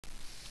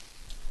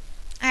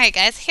Alright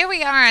guys, here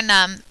we are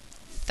on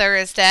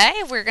Thursday.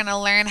 We're going to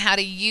learn how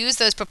to use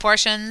those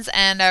proportions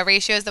and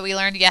ratios that we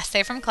learned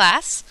yesterday from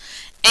class.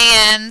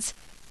 And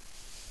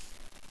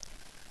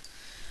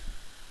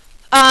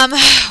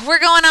we're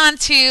going on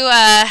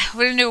to,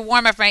 we're going to do a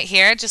warm-up right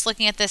here, just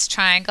looking at this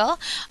triangle.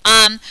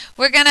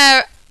 We're going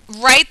to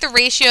write the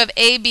ratio of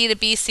AB to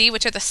BC,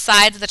 which are the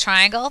sides of the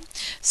triangle.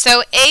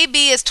 So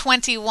AB is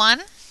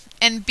 21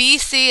 and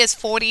BC is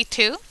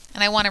 42,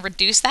 and I want to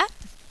reduce that.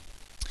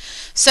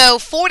 So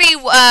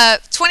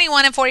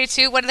 21 and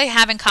 42, what do they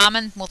have in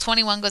common? Well,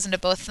 21 goes into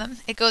both of them.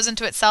 It goes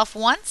into itself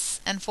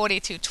once and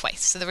 42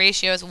 twice. So the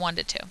ratio is 1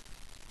 to 2.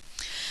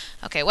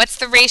 Okay, what's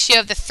the ratio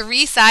of the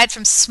three sides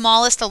from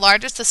smallest to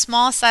largest? The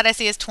smallest side I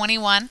see is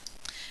 21.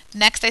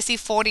 Next I see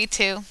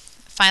 42.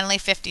 Finally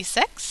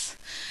 56.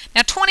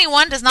 Now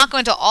 21 does not go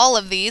into all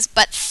of these,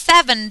 but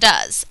 7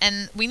 does.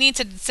 And we need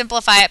to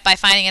simplify it by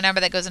finding a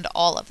number that goes into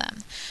all of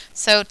them.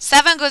 So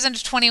 7 goes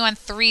into 21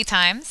 3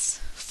 times.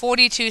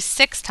 42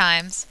 6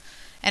 times,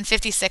 and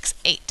 56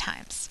 8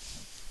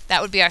 times. That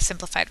would be our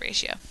simplified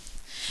ratio.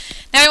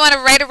 Now we want to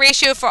write a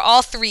ratio for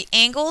all three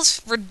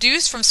angles,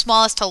 reduced from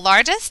smallest to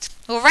largest.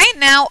 Well, right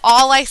now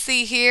all I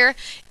see here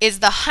is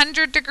the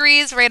 100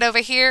 degrees right over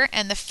here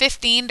and the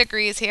 15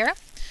 degrees here.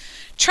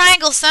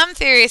 Triangle sum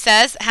theory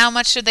says, how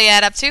much should they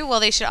add up to? Well,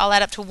 they should all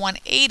add up to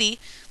 180,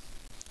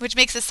 which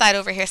makes this side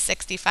over here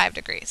 65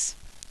 degrees.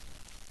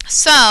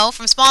 So,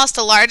 from smallest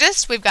to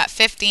largest, we've got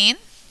 15.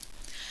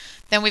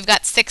 Then we've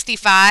got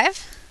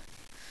 65.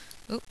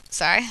 Oops,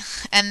 sorry.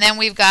 And then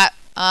we've got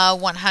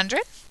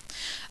 100.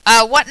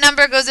 What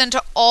number goes into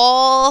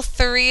all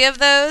three of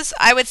those?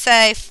 I would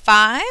say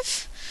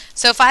 5.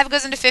 So 5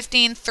 goes into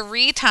 15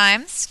 3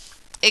 times.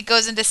 It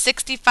goes into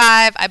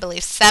 65, I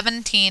believe,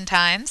 17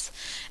 times.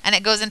 And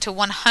it goes into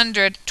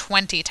 100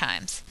 20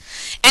 times.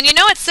 And you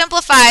know it's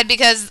simplified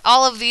because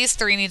all of these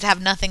three need to have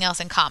nothing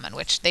else in common,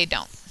 which they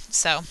don't.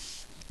 So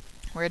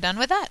we're done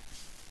with that.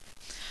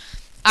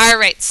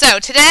 Alright, so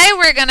today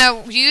we're going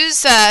to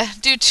use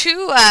do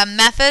two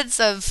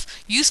methods of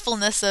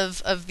usefulness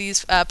of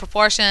these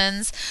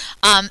proportions.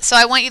 So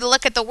I want you to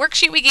look at the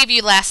worksheet we gave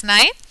you last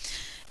night,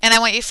 and I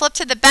want you to flip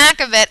to the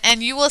back of it,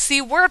 and you will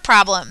see word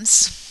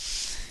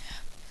problems.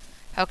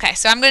 Okay,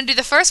 so I'm going to do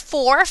the first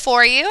 4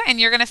 for you, and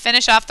you're going to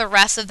finish off the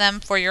rest of them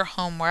for your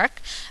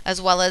homework,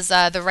 as well as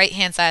the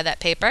right-hand side of that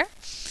paper.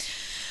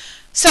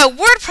 So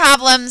word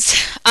problems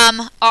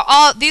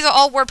these are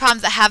all word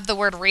problems that have the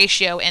word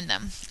ratio in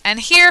them. And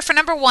here for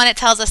number 1 it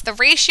tells us the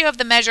ratio of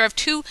the measure of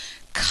two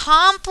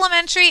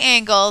complementary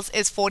angles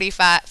is 4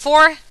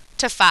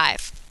 to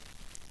 5.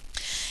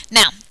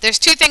 Now, there's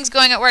two things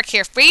going at work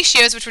here.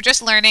 Ratios, which we're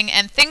just learning,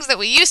 and things that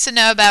we used to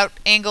know about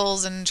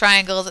angles and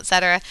triangles,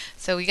 etc.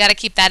 So we got to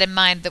keep that in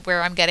mind, that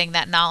where I'm getting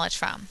that knowledge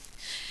from.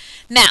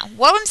 Now,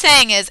 what I'm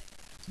saying is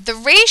the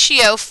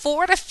ratio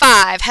 4 to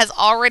 5 has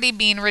already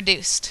been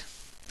reduced.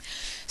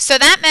 So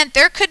that meant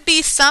there could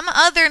be some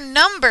other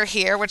number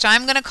here, which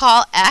I'm going to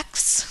call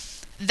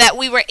x, that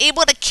we were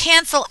able to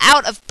cancel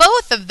out of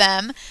both of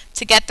them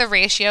to get the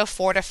ratio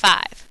 4 to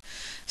 5.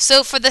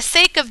 So for the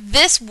sake of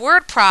this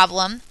word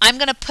problem, I'm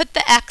going to put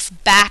the x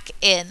back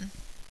in.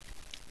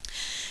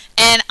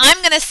 And I'm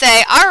going to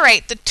say, all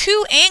right, the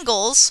two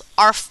angles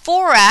are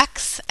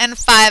 4x and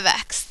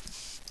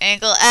 5x.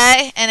 Angle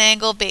A and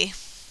angle B.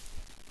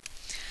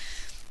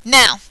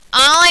 Now,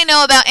 all I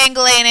know about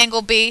angle A and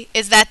angle B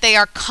is that they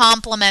are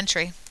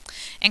complementary.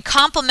 And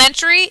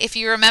complementary, if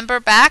you remember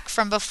back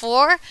from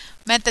before,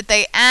 meant that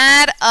they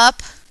add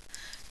up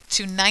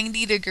to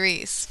 90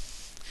 degrees.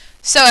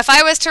 So if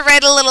I was to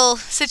write a little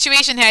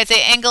situation here, I'd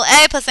say angle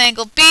A plus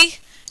angle B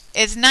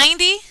is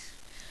 90.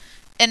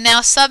 And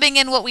now subbing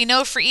in what we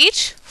know for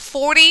each,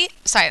 40,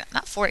 sorry,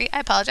 not 40, I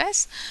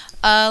apologize.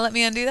 Let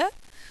me undo that.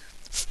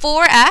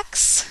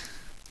 4x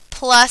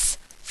plus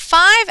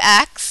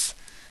 5x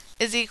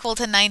is equal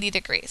to 90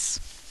 degrees.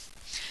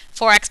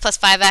 4x plus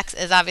 5x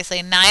is obviously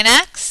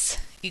 9x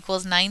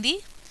equals 90.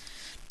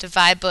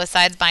 Divide both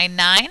sides by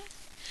 9.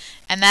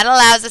 And that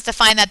allows us to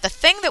find that the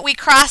thing that we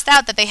crossed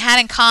out that they had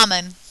in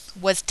common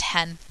was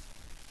 10.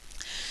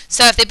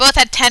 So if they both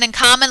had 10 in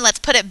common, let's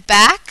put it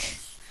back.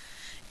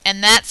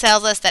 And that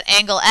tells us that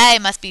angle A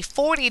must be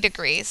 40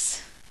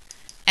 degrees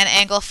and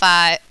angle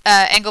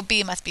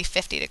B must be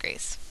 50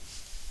 degrees.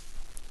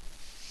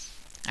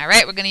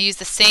 Alright, we're going to use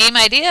the same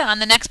idea on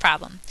the next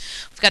problem.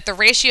 We've got the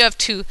ratio of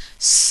two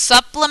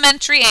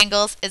supplementary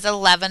angles is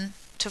 11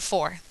 to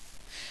 4,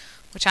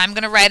 which I'm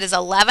going to write as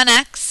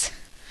 11x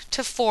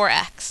to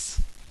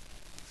 4x.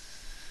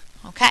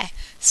 Okay,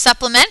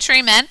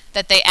 supplementary meant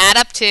that they add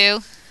up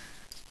to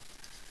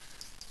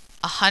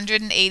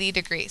 180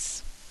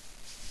 degrees.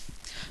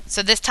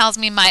 So this tells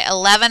me my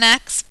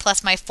 11x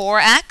plus my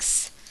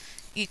 4x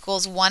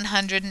equals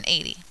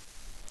 180.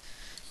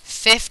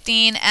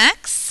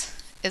 15x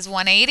is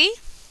 180.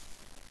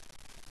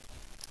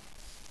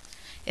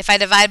 If I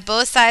divide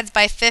both sides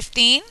by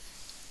 15,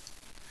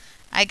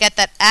 I get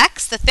that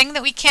x, the thing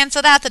that we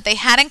canceled out that they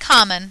had in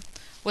common,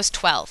 was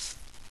 12.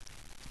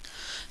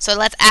 So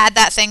let's add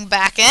that thing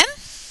back in.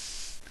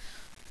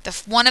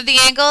 One of the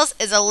angles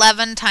is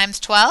 11 times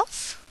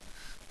 12,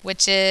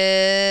 which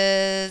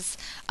is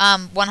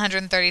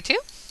 132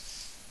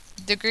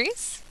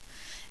 degrees.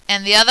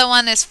 And the other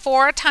one is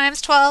 4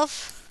 times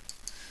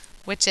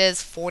 12, which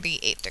is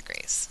 48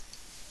 degrees.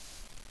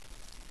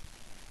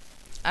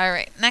 All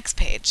right, next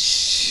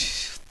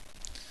page.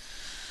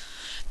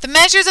 The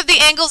measures of the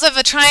angles of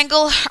a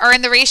triangle are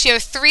in the ratio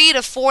 3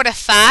 to 4 to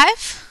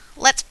 5.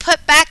 Let's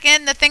put back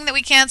in the thing that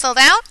we canceled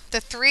out, the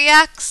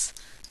 3x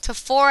to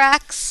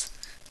 4x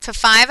to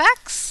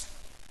 5x.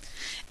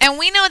 And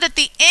we know that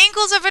the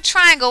angles of a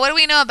triangle, what do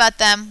we know about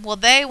them? Well,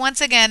 they, once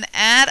again,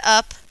 add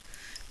up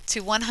to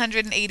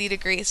 180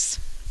 degrees.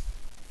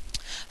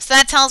 So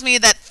that tells me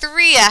that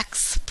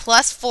 3x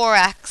plus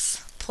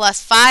 4x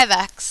plus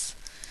 5x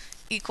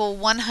equal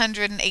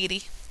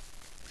 180.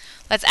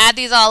 Let's add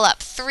these all up.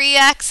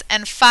 3x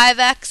and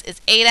 5x is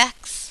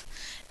 8x,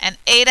 and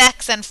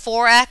 8x and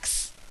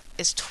 4x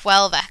is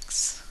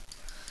 12x.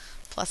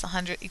 Plus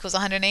 100 equals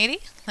 180.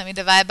 Let me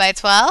divide by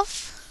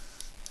 12.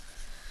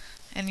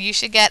 And you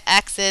should get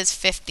x is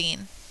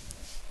 15.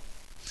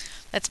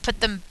 Let's put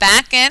them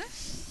back in,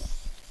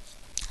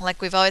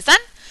 like we've always done.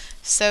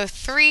 So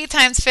 3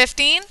 times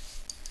 15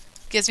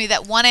 gives me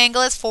that one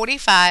angle is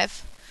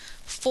 45.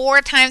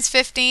 4 times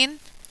 15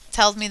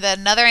 tells me that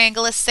another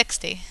angle is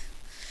 60.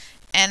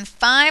 And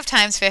 5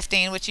 times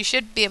 15, which you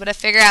should be able to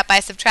figure out by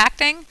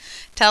subtracting,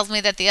 tells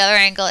me that the other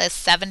angle is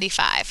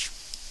 75.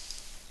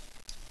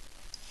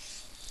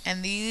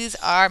 And these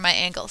are my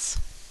angles.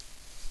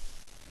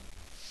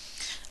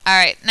 All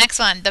right, next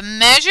one. The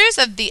measures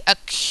of the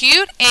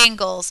acute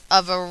angles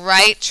of a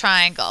right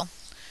triangle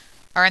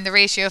are in the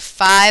ratio of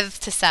 5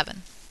 to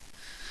 7.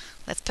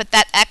 Let's put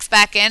that x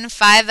back in,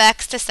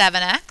 5x to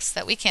 7x,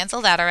 that we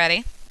canceled out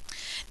already.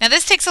 Now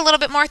this takes a little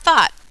bit more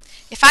thought.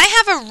 If I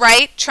have a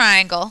right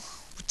triangle,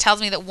 which tells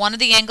me that one of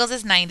the angles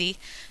is 90,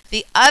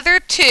 the other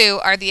two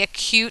are the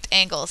acute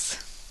angles.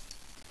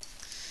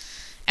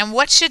 And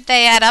what should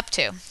they add up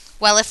to?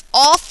 Well, if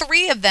all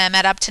three of them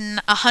add up to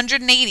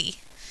 180,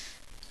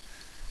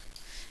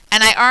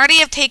 and I already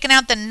have taken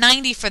out the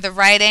 90 for the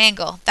right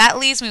angle, that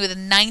leaves me with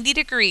 90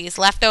 degrees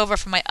left over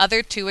for my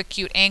other two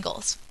acute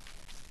angles.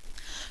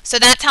 So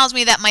that tells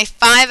me that my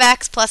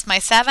 5x plus my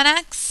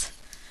 7x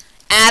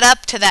add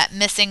up to that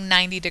missing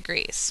 90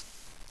 degrees.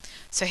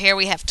 So here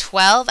we have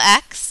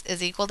 12x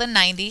is equal to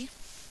 90.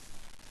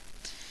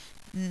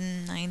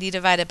 90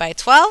 divided by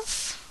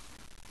 12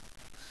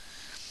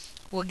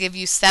 will give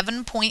you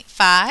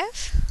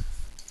 7.5.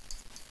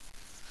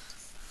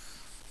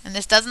 And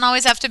this doesn't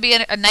always have to be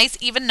a nice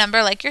even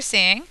number like you're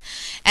seeing.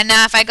 And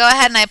now if I go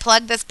ahead and I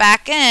plug this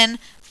back in,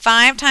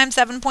 5 times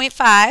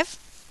 7.5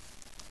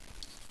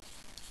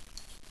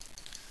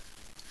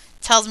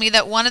 tells me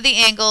that one of the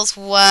angles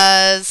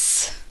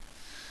was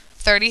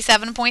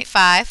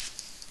 37.5.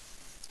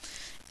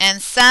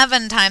 And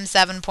 7 times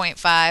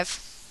 7.5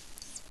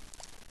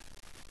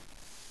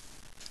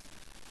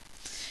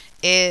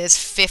 is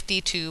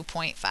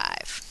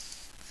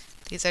 52.5.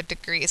 These are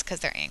degrees because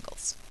they're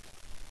angles.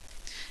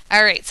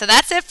 All right, so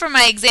that's it for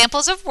my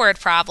examples of word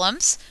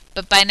problems.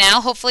 But by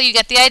now, hopefully you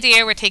get the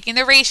idea. We're taking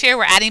the ratio,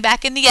 we're adding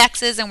back in the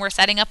x's, and we're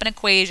setting up an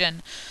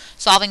equation,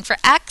 solving for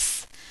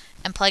x,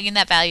 and plugging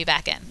that value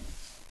back in.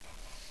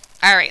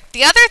 All right,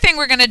 the other thing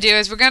we're going to do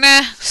is we're going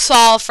to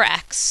solve for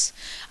x.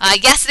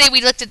 Yesterday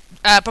we looked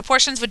at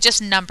proportions with just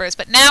numbers,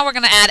 but now we're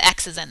going to add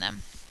x's in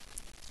them.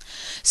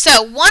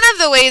 So one of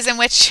the ways in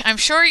which I'm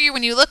sure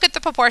when you look at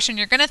the proportion,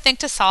 you're going to think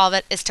to solve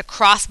it is to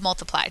cross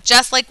multiply,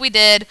 just like we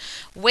did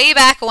way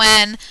back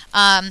when.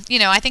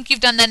 I think you've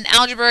done that in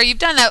algebra. You've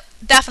done that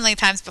definitely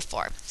times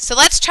before. So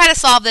let's try to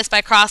solve this by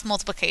cross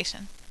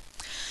multiplication.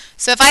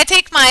 So if I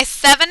take my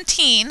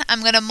 17, I'm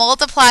going to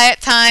multiply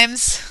it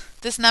times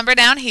this number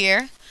down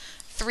here,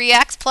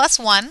 3x plus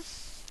 1.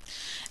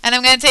 And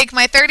I'm going to take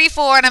my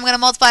 34 and I'm going to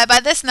multiply it by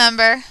this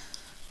number,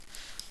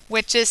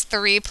 which is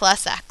 3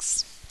 plus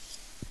x.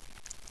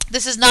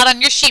 This is not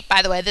on your sheet,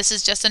 by the way. This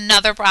is just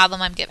another problem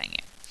I'm giving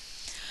you.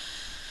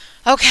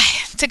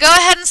 Okay, to go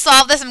ahead and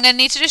solve this, I'm going to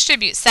need to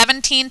distribute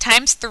 17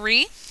 times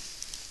 3,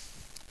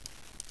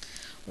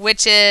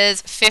 which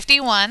is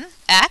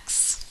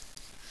 51x,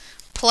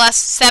 plus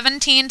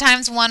 17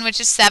 times 1, which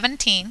is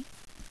 17,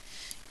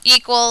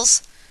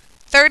 equals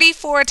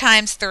 34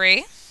 times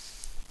 3,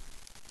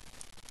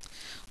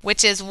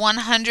 which is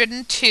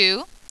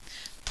 102,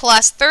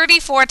 plus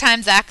 34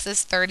 times x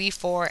is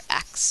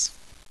 34x.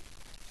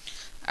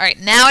 All right,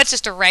 now it's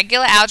just a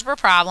regular algebra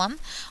problem.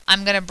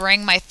 I'm going to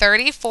bring my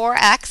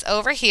 34x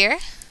over here,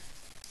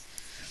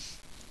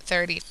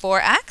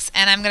 34x,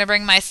 and I'm going to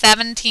bring my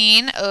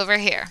 17 over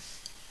here.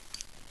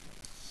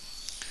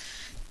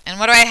 And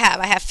what do I have?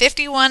 I have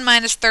 51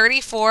 minus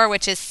 34,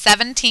 which is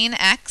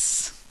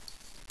 17x,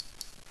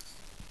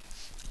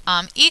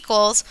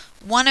 equals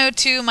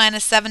 102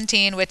 minus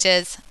 17, which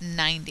is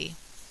 90.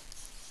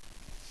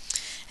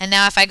 And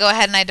now if I go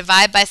ahead and I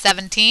divide by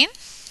 17,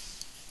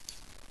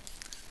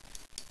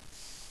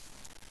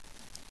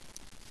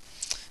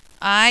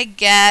 I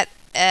get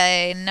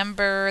a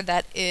number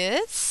that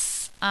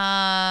is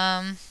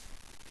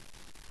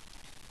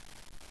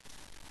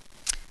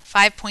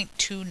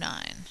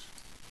 5.29.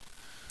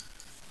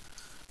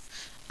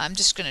 I'm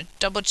just going to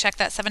double check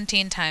that.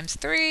 17 times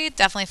 3,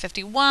 definitely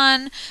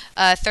 51.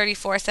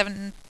 34,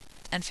 7,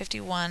 and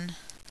 51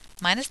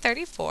 minus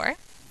 34.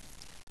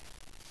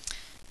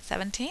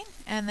 17.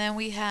 And then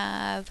we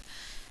have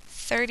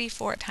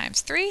 34 times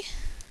 3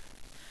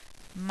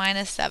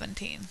 minus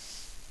 17.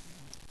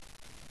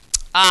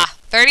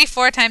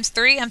 34 times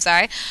 3, I'm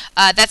sorry.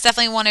 That's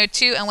definitely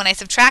 102. And when I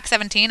subtract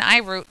 17, I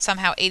wrote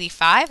somehow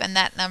 85. And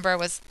that number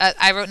was,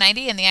 I wrote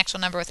 90, and the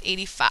actual number was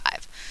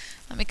 85.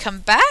 Let me come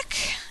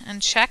back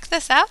and check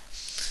this out.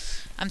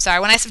 I'm sorry,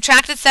 when I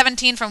subtracted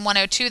 17 from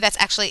 102, that's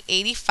actually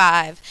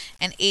 85.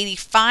 And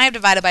 85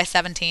 divided by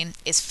 17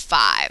 is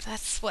 5.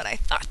 That's what I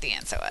thought the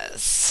answer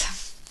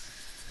was.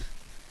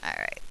 All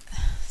right,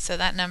 so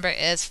that number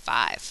is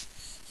 5.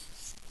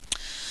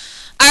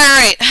 All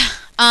right,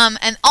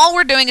 and all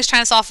we're doing is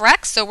trying to solve for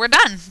x, so we're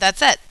done.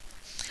 That's it.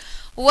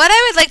 What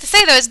I would like to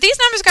say, though, is these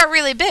numbers got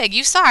really big.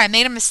 You saw I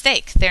made a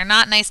mistake. They're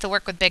not nice to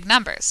work with big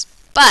numbers.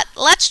 But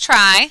let's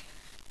try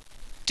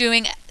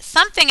doing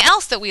something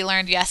else that we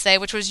learned yesterday,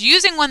 which was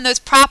using one of those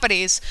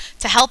properties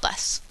to help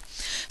us.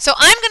 So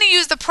I'm going to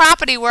use the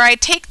property where I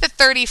take the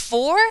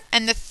 34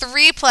 and the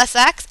 3 plus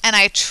x and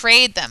I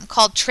trade them,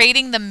 called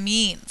trading the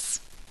means.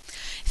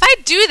 If I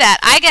do that,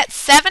 I get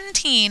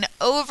 17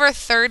 over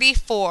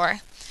 34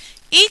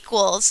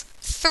 equals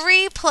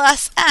 3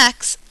 plus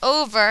x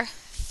over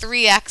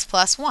 3x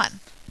plus 1.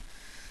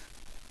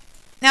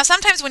 Now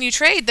sometimes when you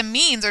trade the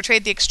means or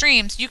trade the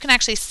extremes, you can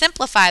actually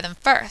simplify them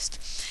first.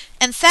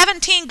 And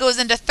 17 goes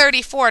into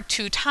 34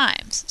 2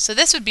 times. So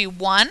this would be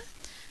 1,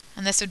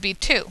 and this would be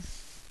 2.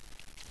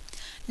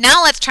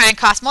 Now let's try and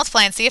cross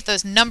multiply and see if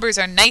those numbers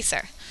are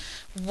nicer.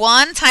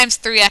 1 times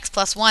 3x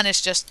plus 1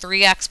 is just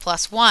 3x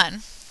plus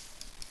 1.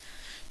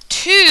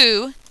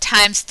 2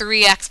 times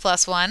 3x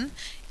plus 1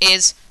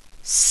 is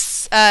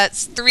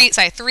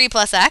 3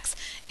 plus x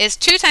is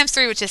 2 times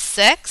 3, which is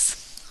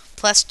 6,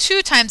 plus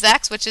 2 times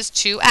x, which is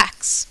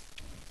 2x.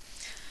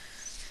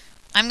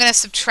 I'm going to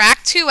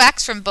subtract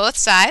 2x from both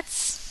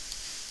sides.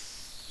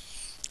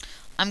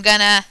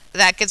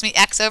 That gives me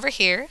x over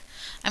here.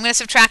 I'm going to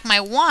subtract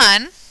my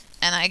 1,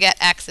 and I get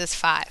x is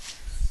 5.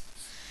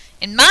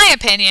 In my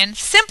opinion,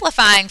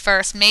 simplifying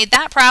first made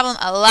that problem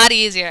a lot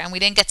easier, and I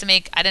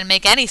didn't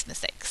make any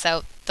mistakes,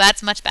 so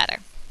that's much better.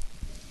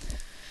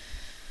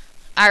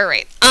 All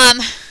right,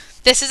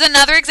 this is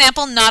another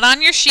example not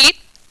on your sheet.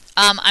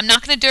 I'm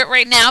not going to do it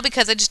right now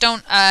because I just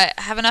don't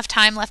have enough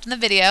time left in the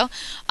video.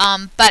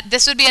 But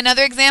this would be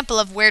another example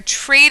of where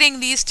trading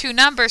these two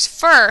numbers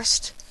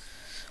first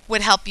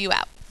would help you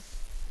out.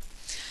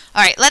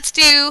 All right, let's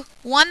do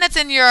one that's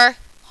on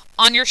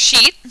your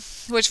sheet,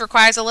 which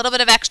requires a little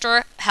bit of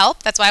extra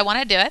help. That's why I want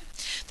to do it.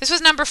 This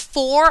was number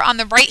 4 on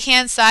the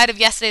right-hand side of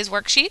yesterday's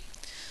worksheet.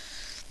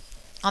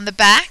 On the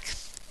back,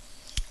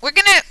 we're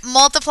going to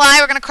multiply.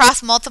 We're going to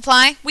cross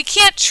multiply. We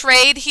can't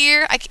trade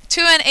here.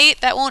 2 and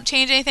 8, that won't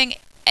change anything.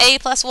 A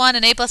plus 1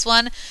 and A plus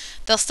 1,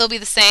 they'll still be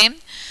the same.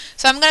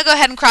 So I'm going to go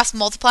ahead and cross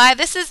multiply.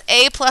 This is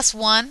A plus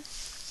 1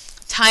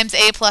 times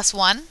A plus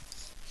 1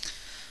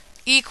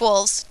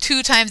 equals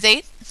 2 times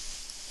 8.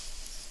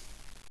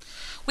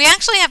 We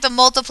actually have to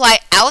multiply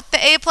out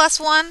the A plus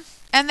 1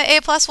 and the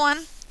A plus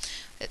 1,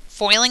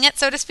 foiling it,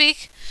 so to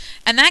speak.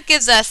 And that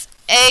gives us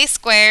A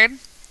squared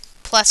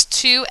plus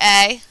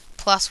 2A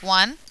plus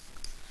 1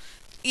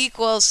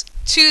 equals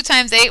 2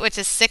 times 8, which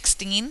is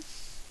 16.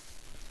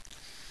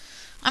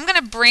 I'm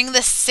going to bring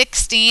the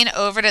 16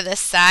 over to this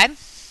side.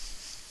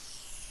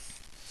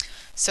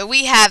 So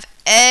we have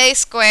A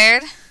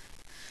squared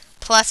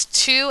plus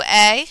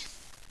 2A,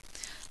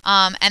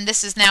 and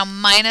this is now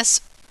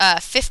minus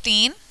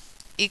 15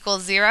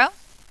 equals 0.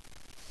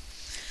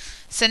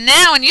 So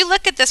now when you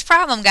look at this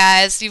problem,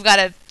 guys, you've got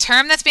a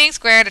term that's being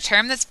squared, a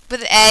term that's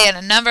with A, and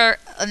another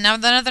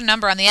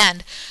number on the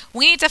end.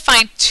 We need to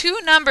find two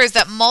numbers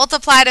that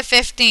multiply to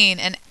 15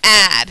 and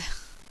add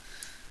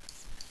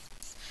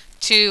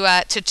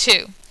to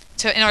 2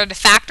 in order to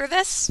factor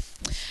this.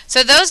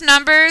 So those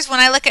numbers,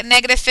 when I look at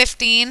negative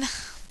 15,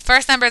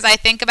 first numbers I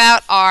think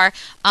about are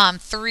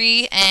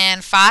 3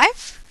 and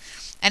 5.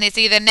 And it's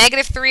either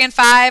negative 3 and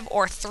 5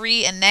 or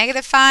 3 and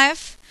negative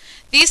 5.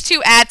 These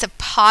two add to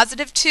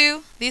positive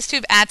 2. These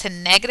two add to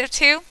negative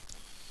 2.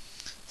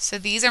 So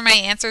these are my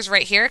answers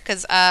right here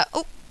because,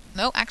 oh,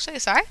 no, actually,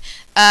 sorry.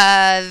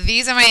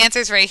 These are my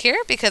answers right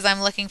here because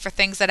I'm looking for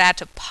things that add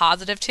to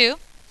positive 2.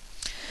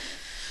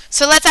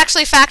 So let's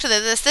actually factor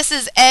this. This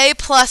is A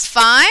plus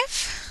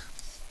 5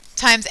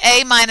 times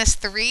A minus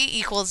 3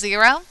 equals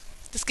 0.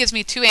 This gives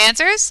me two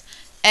answers.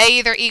 A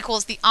either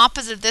equals the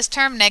opposite of this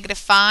term, negative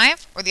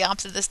 5, or the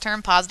opposite of this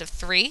term, positive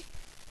 3.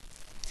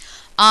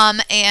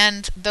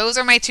 And those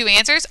are my two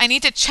answers. I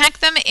need to check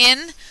them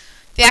in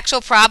the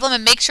actual problem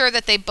and make sure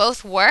that they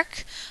both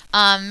work.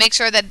 Make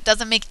sure that it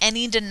doesn't make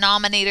any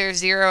denominator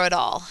 0 at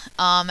all.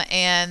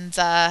 And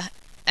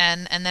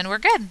then we're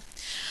good.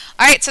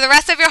 All right, so the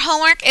rest of your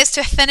homework is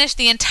to finish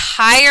the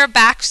entire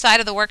back side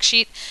of the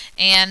worksheet,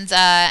 and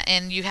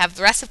you have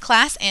the rest of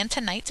class and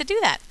tonight to do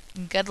that.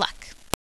 Good luck.